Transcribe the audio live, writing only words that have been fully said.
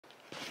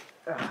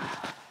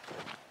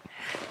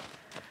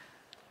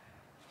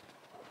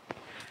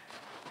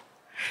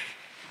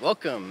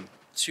Welcome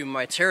to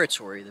my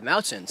territory, the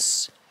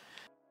mountains.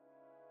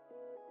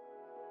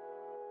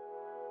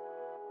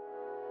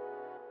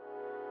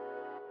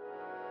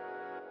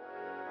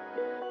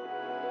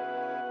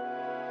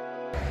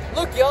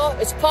 Look, y'all,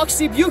 it's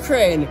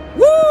Rakhiv-Ukraine.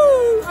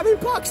 Woo! I'm in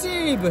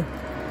Rakhiv.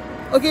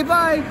 Okay,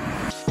 bye.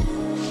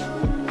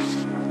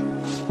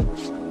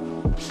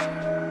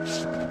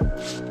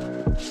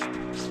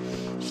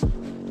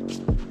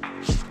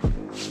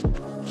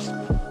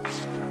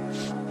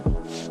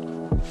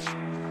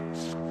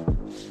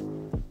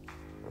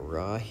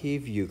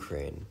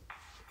 Rakhiv-Ukraine.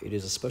 It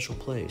is a special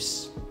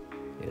place.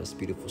 It has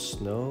beautiful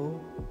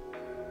snow,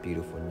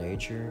 beautiful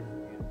nature,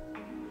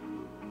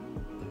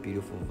 a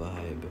beautiful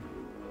vibe.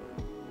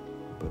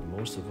 But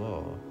most of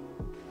all,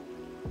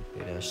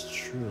 it has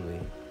truly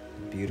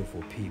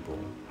beautiful people.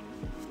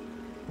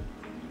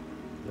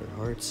 Their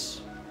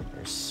hearts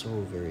are so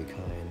very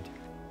kind.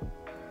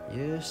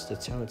 Yes, the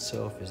town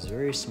itself is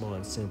very small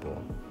and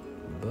simple,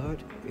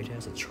 but it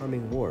has a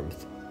charming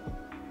warmth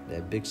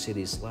that big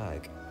cities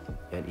lack.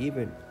 And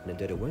even in the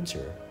dead of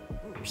winter,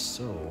 your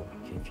soul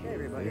can feel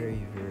very,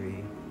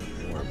 very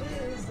warm.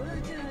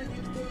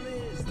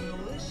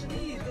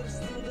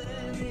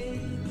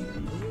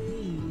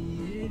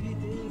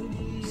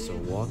 So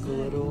walk a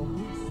little,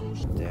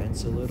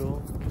 dance a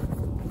little,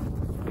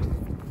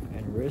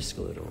 and risk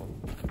a little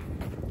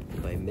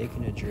by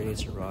making a journey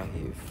to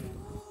Rakhiv.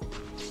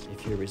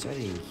 If you're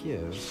residing in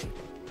Kyiv,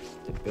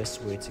 the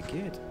best way to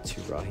get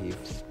to Rakhiv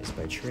is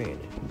by train.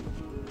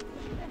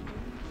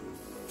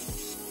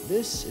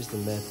 This is the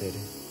method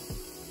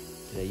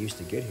that I used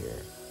to get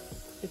here.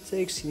 It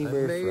takes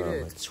anywhere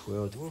from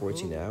 12 to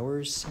 14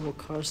 hours and will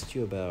cost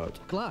you about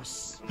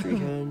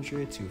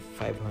 300 to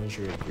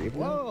 500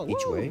 hryvnia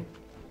each way.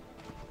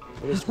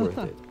 But it's worth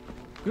it.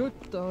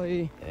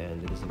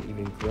 And it is an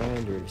even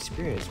grander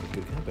experience with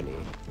good company.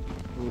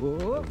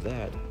 Of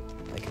that,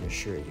 I can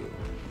assure you.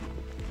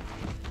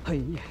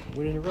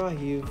 When in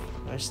Rakhiv,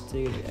 I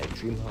stayed at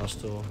Dream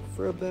Hostel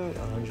for about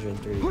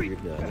 130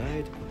 hryvnia a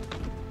night.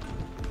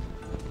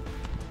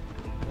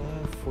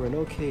 For an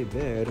okay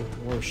bed,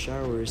 warm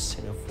showers,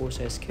 and a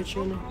full-size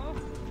kitchen,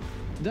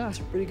 that's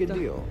a pretty good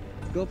deal.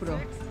 GoPro.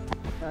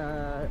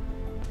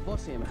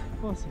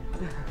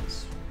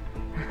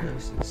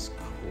 This is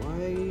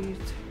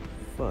quite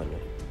fun,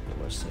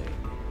 I must say.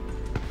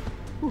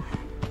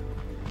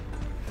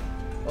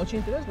 Очень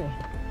интересно.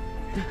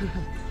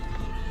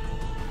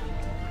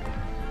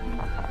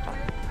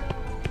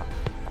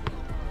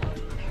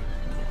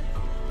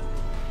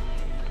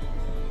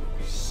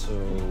 So,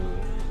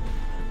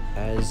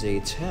 as a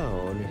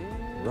town,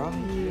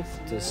 Rakhiv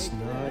does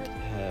not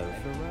have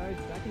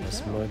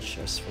as much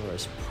as far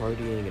as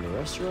partying and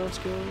restaurants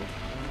go,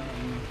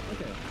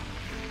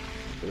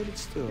 but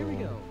it's still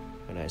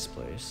a nice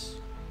place.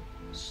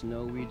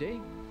 Snowy day,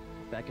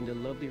 back in the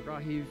lovely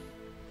Rakhiv.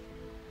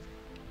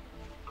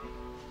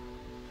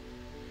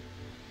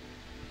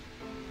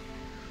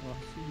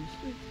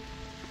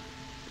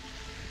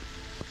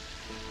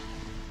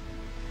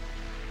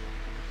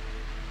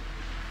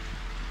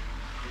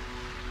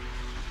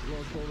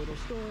 Local little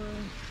store.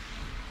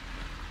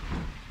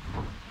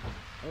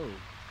 Oh.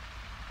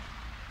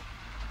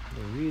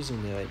 The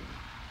reason that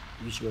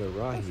you should go to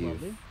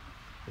Rakhiv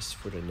is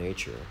for the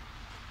nature.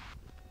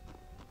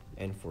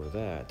 And for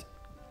that,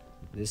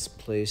 this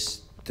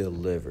place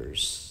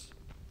delivers.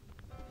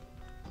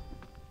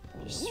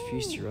 Just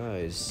feast your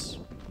eyes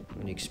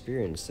on the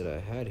experience that I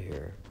had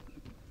here.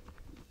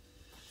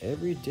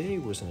 Every day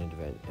was an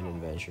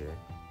adventure,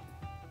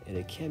 and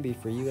it can be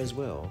for you as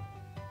well,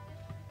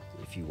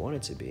 if you want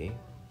it to be.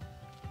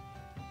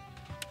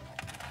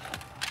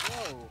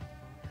 Whoa!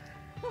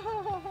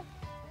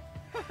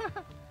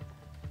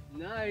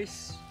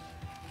 Nice!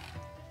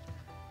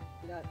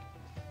 Got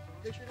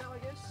a picture now, I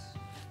guess?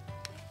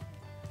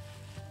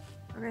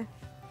 Okay.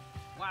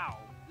 Wow,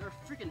 they're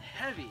freaking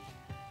heavy.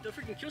 They'll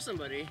freaking kill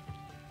somebody.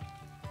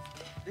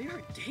 They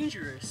are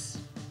dangerous.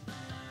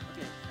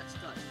 Okay, that's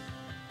done.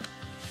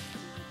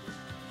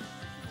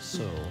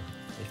 So,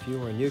 if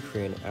you are in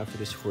Ukraine after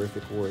this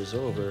horrific war is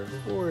over,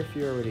 or if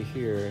you're already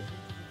here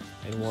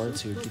and want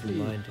to keep in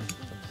mind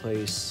a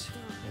place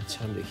and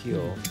time to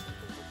heal,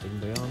 then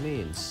by all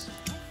means,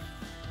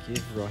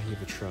 give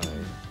Rakhiv a try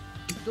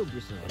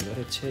and let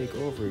it take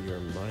over your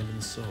mind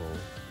and soul.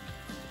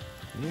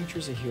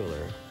 Nature's a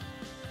healer,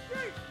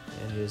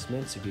 and it is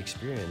meant to be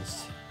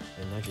experienced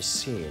and not just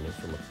seen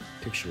from a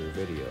picture or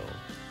video.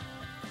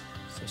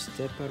 So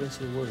step out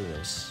into the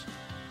wilderness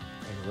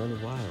and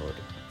run wild,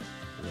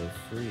 live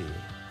free,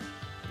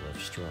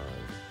 live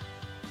strong.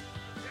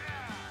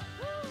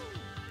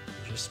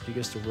 Just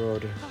because the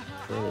world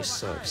currently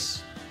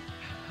sucks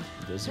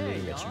doesn't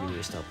mean that you need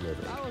to stop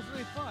living. That was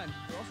really fun.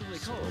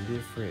 So don't be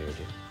afraid.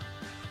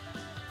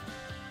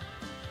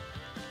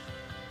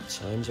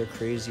 Times are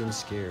crazy and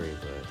scary,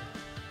 but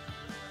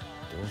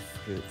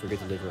don't forget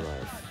to live your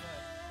life.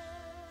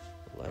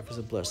 Life is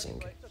a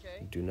blessing.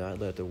 Do not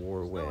let the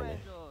war win.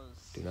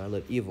 Do not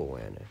let evil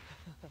win.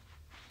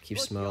 Keep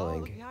Look, y'all,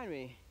 smiling. look behind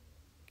me.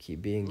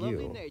 Keep being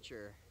Lovely you.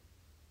 nature.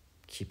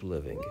 Keep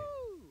living. Woo!